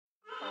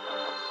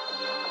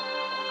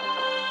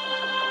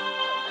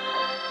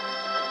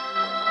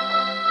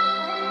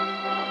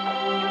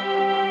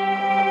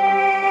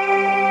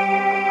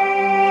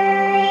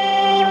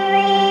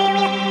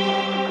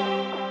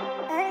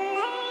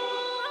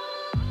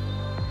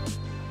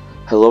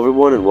Hello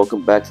everyone and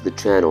welcome back to the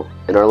channel.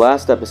 In our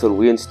last episode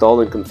we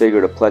installed and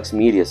configured a Plex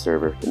media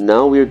server. And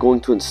now we are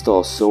going to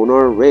install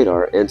Sonarr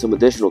Radarr and some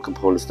additional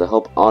components to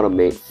help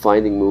automate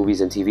finding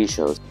movies and TV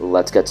shows.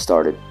 Let's get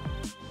started.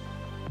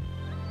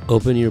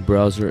 Open your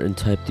browser and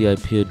type the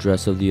IP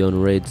address of the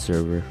Unraid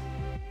server.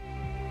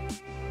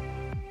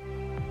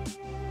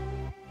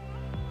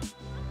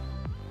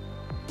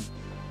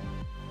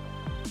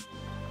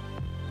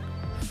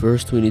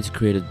 First, we need to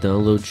create a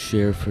download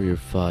share for your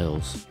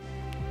files.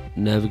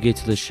 Navigate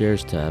to the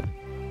Shares tab,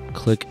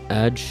 click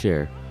Add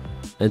Share,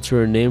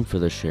 enter a name for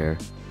the share,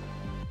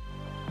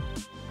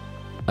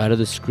 add a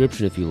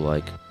description if you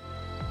like,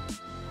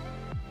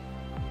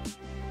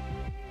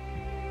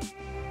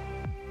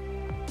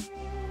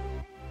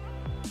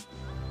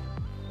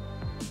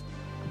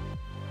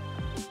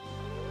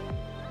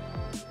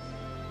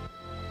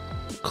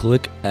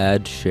 click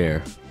Add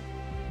Share.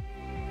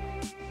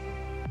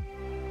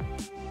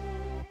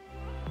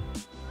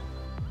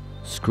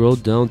 Scroll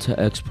down to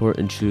export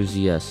and choose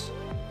yes.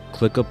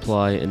 Click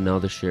apply and now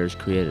the share is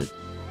created.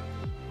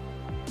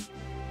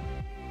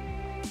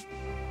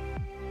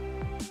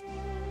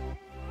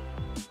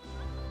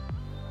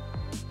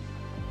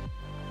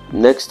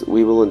 Next,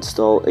 we will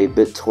install a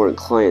BitTorrent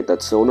client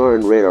that Sonarr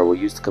and Radarr will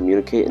use to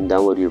communicate and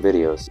download your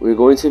videos. We're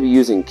going to be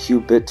using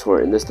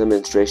qBittorrent in this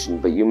demonstration,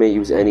 but you may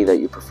use any that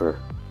you prefer.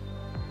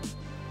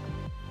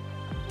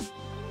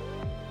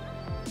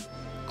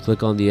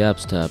 Click on the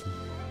Apps tab.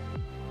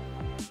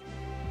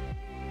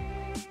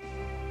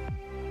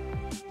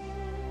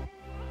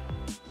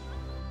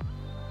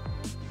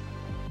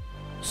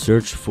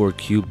 Search for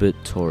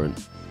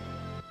qBittorrent.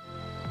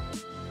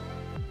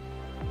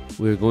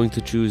 We are going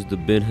to choose the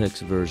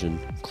BinHex version.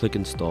 Click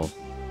Install.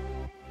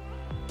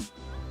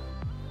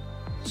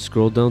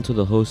 Scroll down to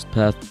the host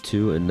path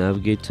 2 and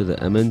navigate to the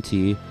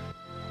MNT.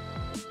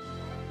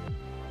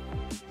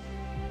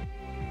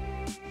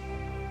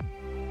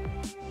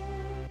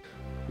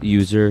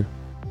 User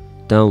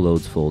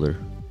Downloads folder.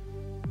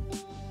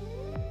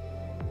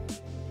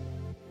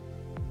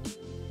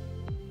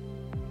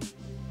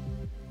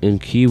 In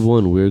key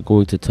 1, we are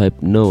going to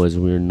type no as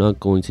we are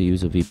not going to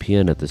use a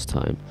VPN at this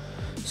time.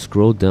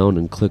 Scroll down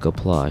and click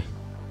apply.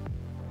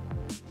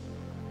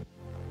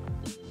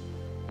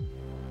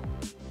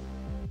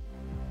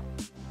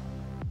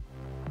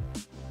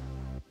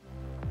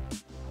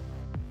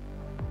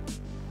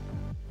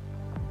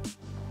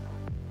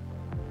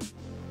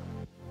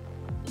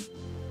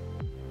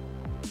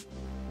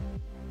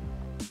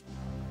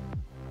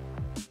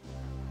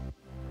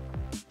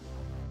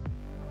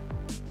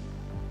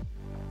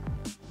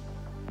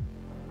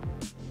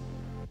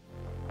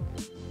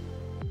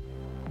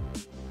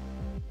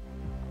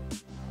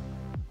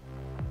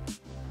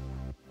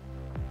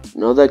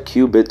 Now that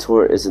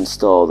qBittorrent is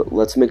installed,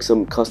 let's make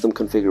some custom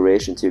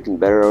configurations so you can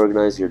better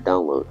organize your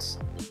downloads.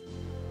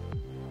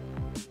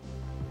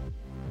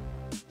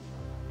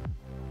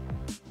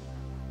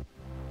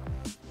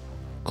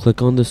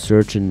 Click on the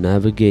search and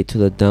navigate to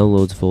the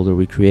downloads folder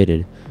we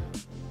created.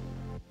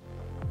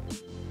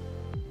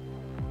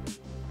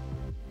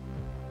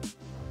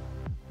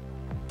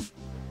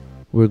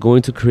 We're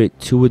going to create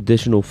 2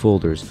 additional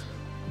folders,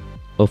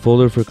 a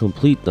folder for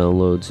complete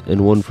downloads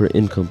and one for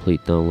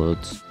incomplete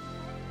downloads.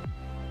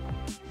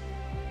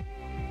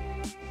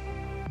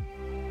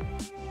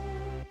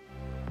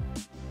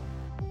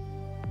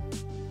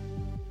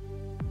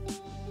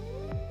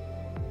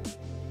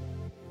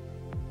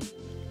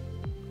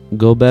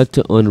 Go back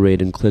to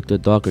Unraid and click the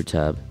Docker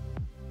tab.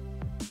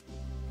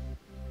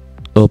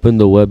 Open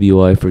the web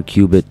UI for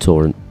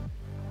qBittorrent.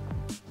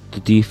 The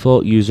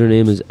default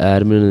username is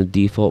admin and the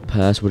default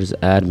password is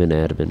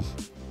admin.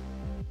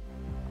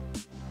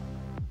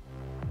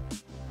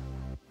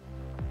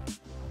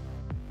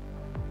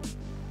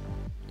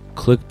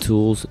 Click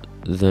Tools,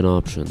 then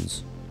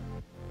Options.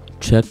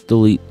 Check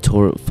Delete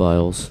Torrent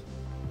Files.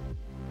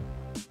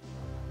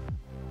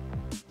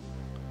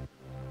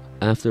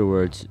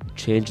 Afterwards,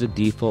 change the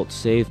default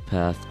save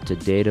path to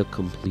data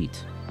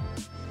complete.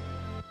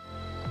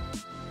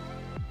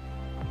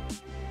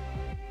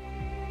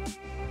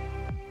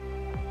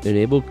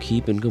 Enable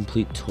keep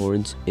incomplete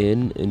torrents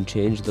in and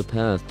change the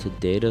path to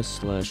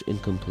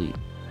data/incomplete.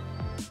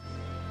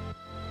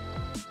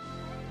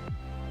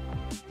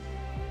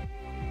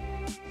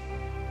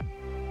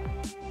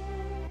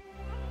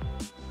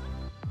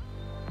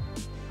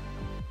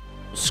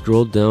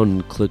 Scroll down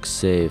and click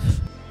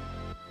Save.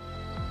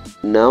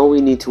 Now we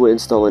need to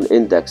install an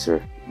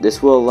indexer.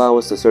 This will allow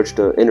us to search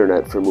the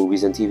internet for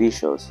movies and TV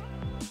shows.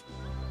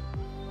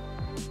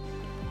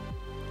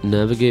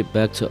 Navigate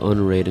back to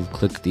Unraid and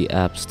click the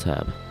Apps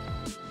tab.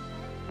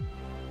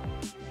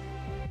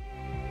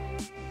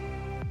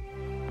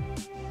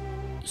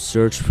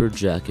 Search for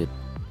Jackett.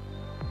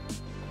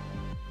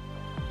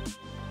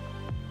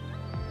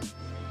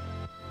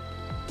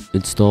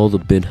 Install the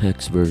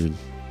BinHex version.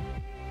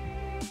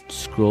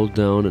 Scroll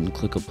down and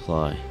click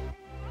Apply.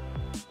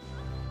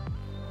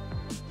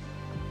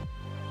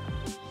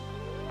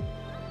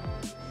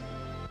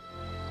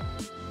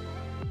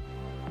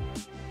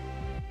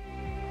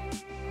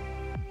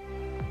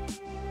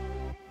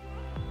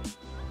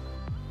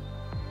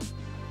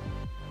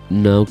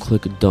 Now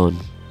click Done.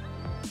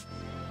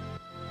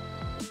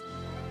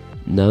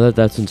 Now that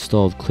that's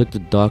installed, click the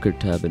Docker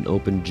tab and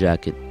open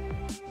Jackett.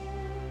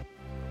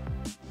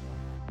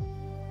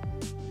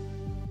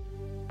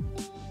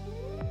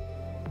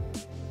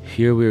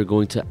 Here we are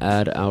going to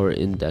add our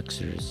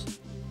indexers.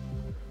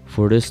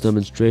 For this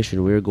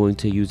demonstration, we are going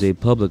to use a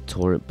public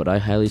torrent, but I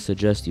highly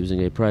suggest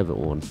using a private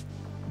one.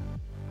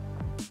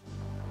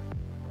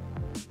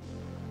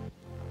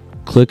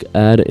 Click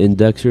Add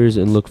Indexers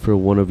and look for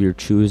one of your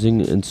choosing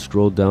and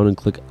scroll down and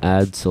click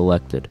Add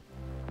Selected.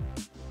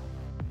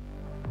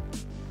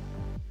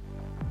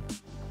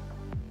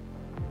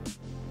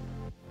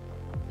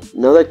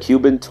 Now that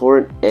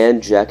qBittorrent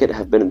and Jackett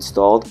have been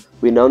installed,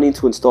 we now need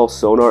to install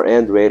Sonarr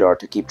and Radarr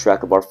to keep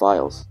track of our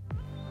files.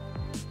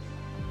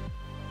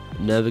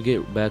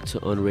 Navigate back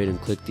to Unraid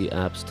and click the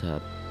Apps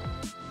tab.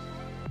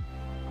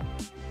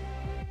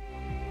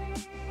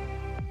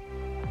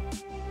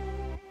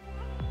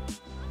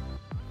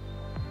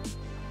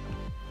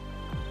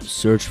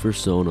 Search for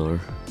Sonarr.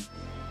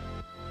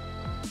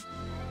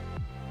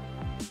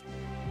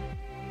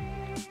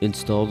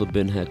 Install the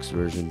binhex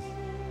version.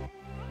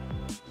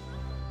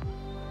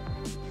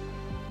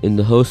 In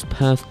the host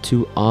path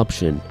to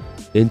option,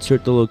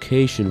 insert the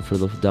location for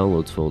the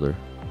downloads folder.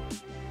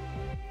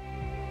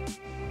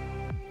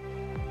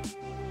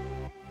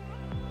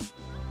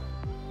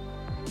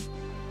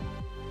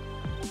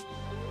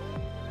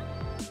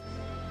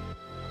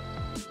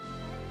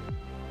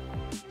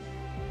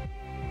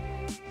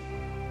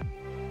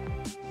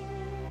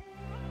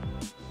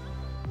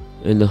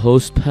 In the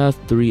host path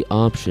 3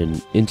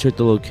 option, insert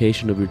the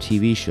location of your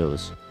TV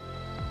shows.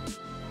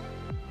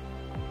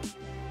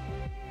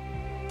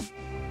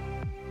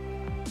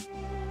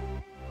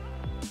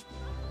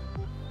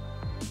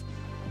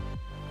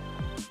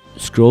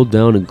 Scroll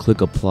down and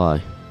click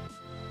Apply.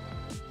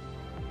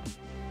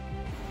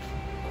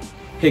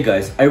 Hey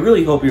guys, I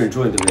really hope you're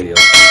enjoying the video.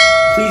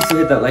 Please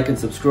hit that like and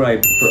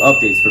subscribe for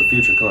updates for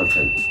future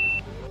content.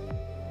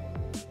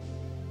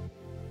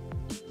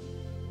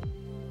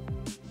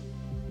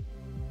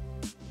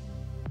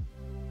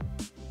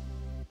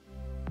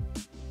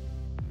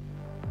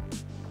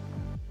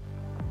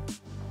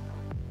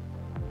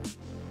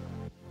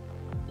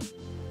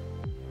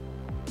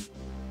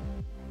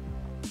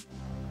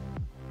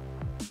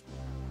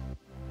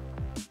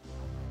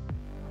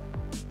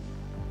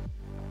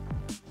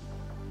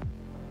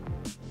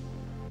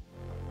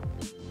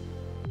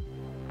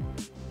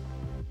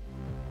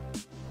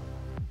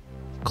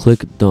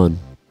 Click Done.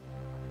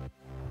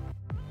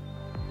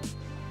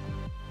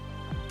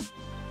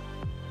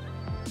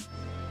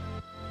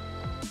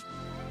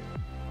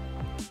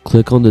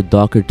 Click on the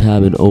Docker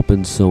tab and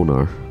open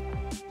Sonarr.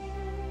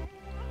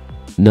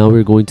 Now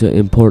we're going to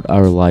import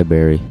our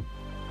library.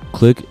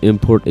 Click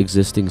Import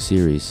Existing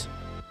Series.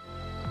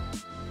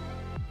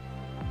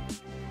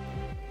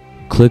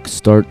 Click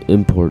Start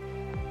Import.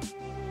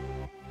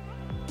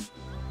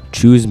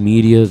 Choose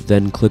Media,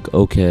 then click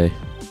OK.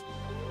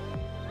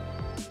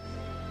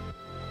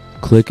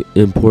 Click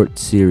Import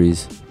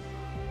Series.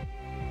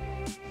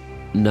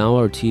 Now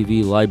our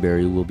TV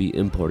library will be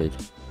imported.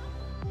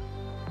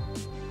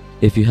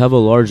 If you have a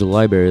large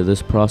library,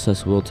 this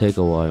process will take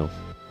a while.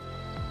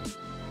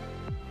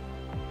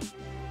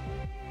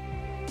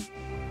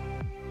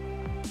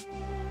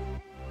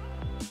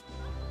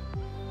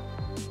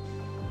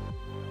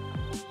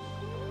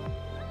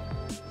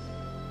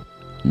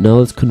 Now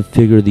let's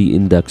configure the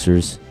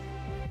indexers.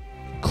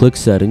 Click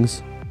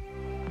Settings,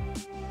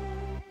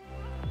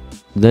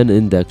 then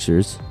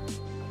Indexers.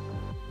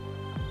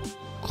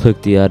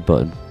 Click the Add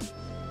button.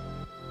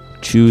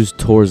 Choose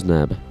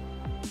Torsnab.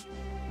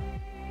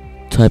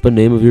 Type a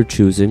name of your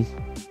choosing.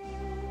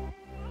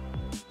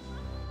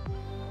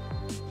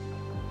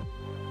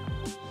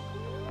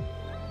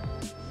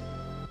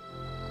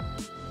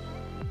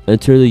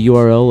 Enter the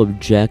URL of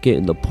Jackett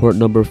and the port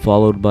number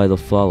followed by the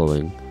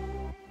following.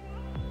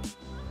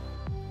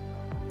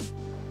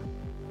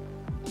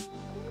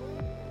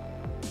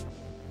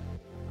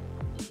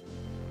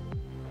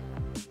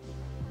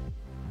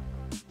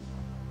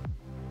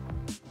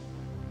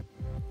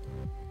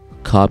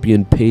 Copy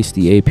and paste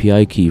the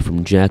API key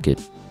from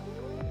Jackett.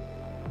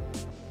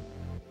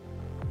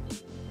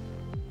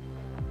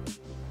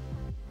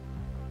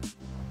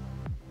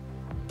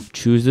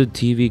 Choose the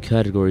TV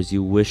categories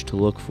you wish to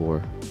look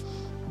for.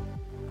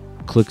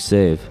 Click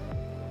Save.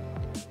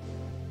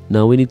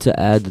 Now we need to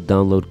add the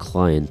download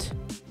client.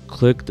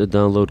 Click the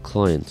download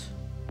client.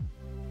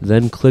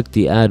 Then click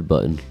the Add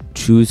button.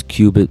 Choose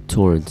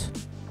qBittorrent.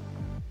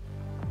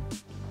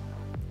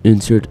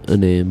 Insert a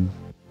name.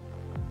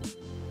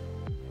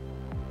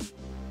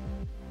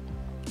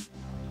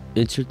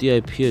 Insert the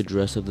IP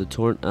address of the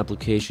torrent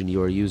application you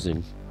are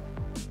using.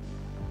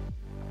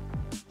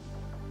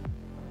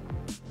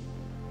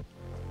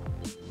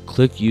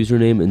 Click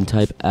username and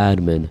type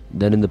admin,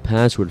 then in the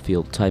password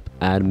field type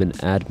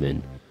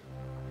admin.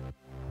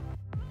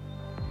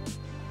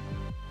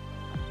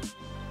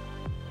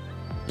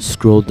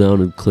 Scroll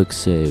down and click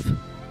Save.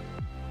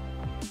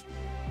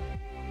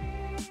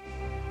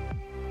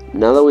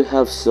 Now that we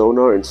have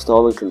Sonarr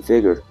installed and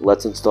configured,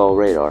 let's install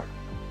Radarr.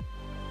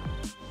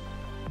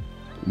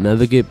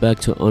 Navigate back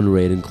to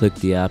Unraid and click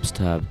the Apps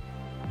tab.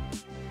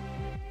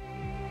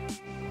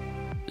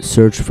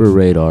 Search for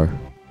Radarr.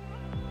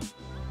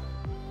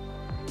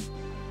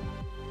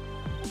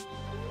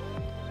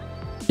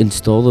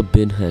 Install the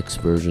bin.hex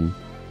version.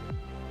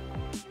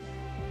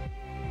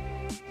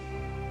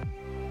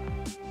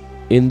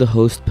 In the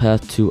host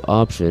path to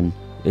option,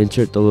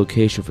 insert the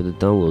location for the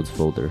downloads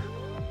folder.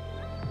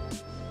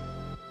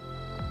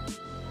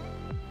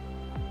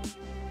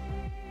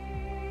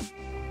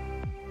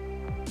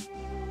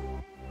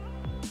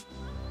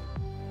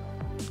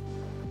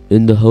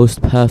 In the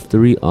host path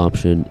 3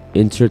 option,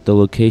 insert the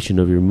location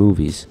of your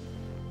movies.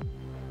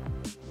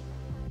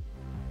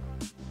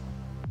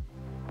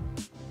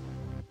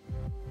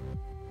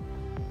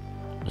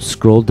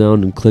 Scroll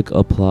down and click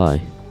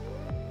Apply.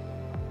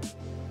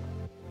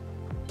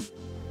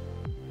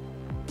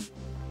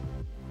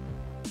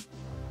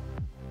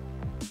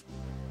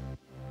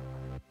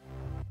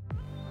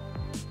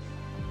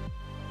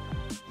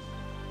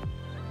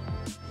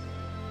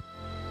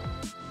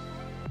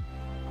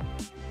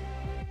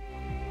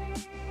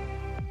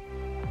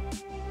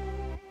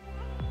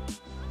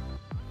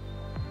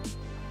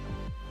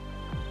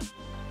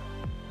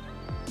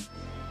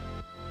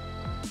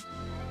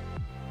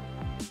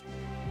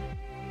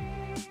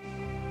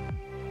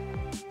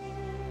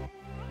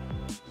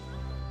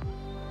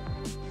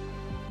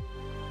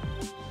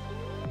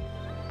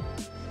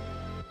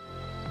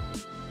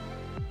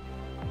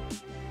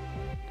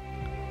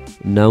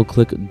 Now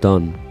click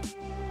Done.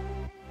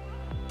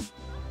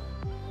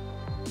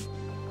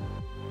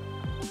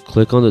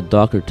 Click on the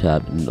Docker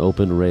tab and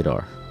open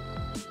Radarr.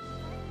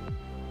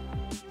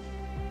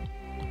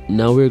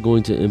 Now we are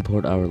going to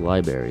import our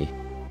library.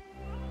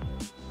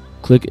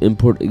 Click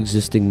Import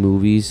Existing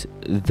Movies,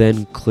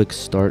 then click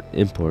Start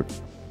Import.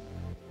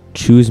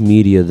 Choose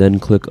Media, then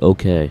click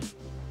OK.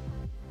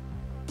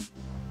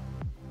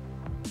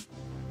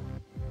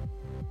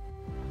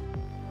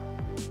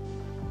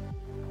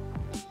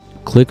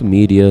 Click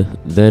Media,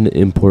 then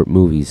Import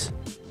Movies.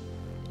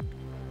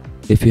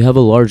 If you have a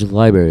large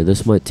library,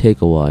 this might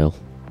take a while.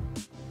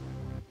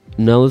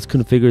 Now let's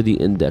configure the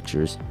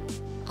indexers.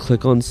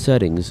 Click on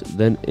Settings,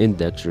 then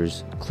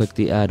Indexers, click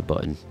the Add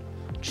button.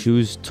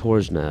 Choose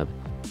Torsnab.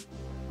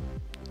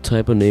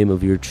 Type a name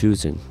of your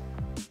choosing.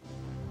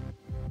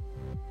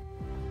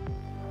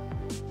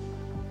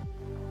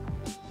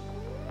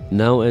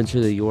 Now enter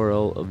the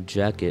URL of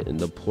Jackett and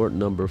the port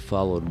number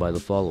followed by the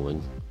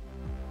following.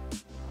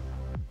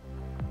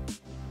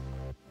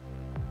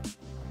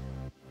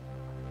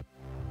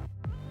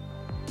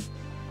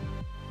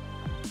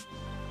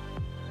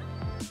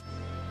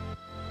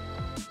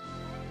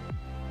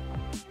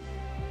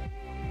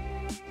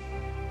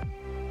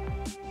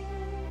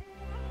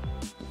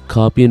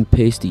 Copy and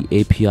paste the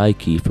API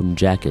key from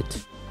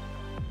Jackett.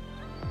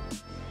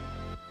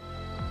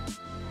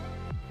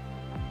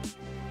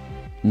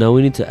 Now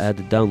we need to add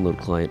the download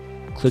client.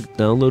 Click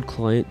Download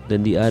Client,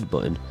 then the Add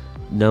button.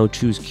 Now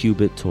choose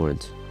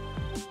qBittorrent.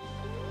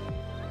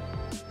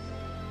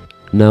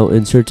 Now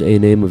insert a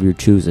name of your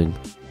choosing.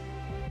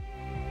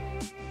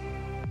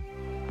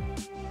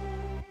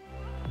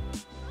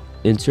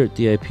 Insert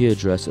the IP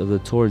address of the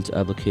torrent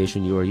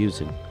application you are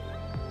using.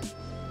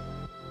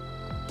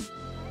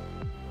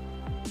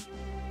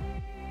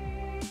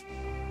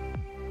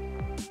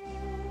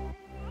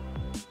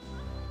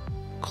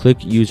 Click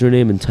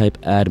username and type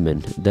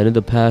admin, then in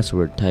the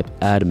password type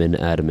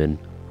admin.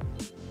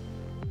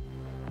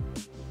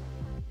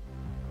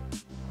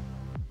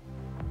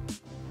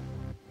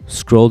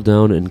 Scroll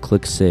down and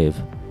click save.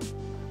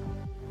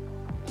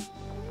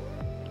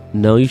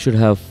 Now you should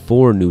have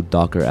 4 new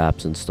Docker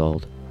apps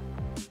installed.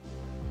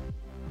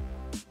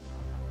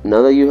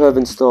 Now that you have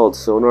installed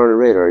Sonarr and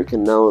Radarr, you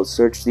can now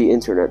search the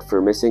internet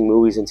for missing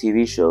movies and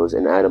TV shows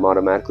and add them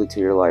automatically to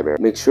your library.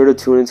 Make sure to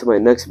tune into my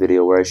next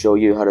video where I show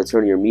you how to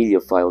turn your media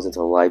files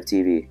into live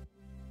TV.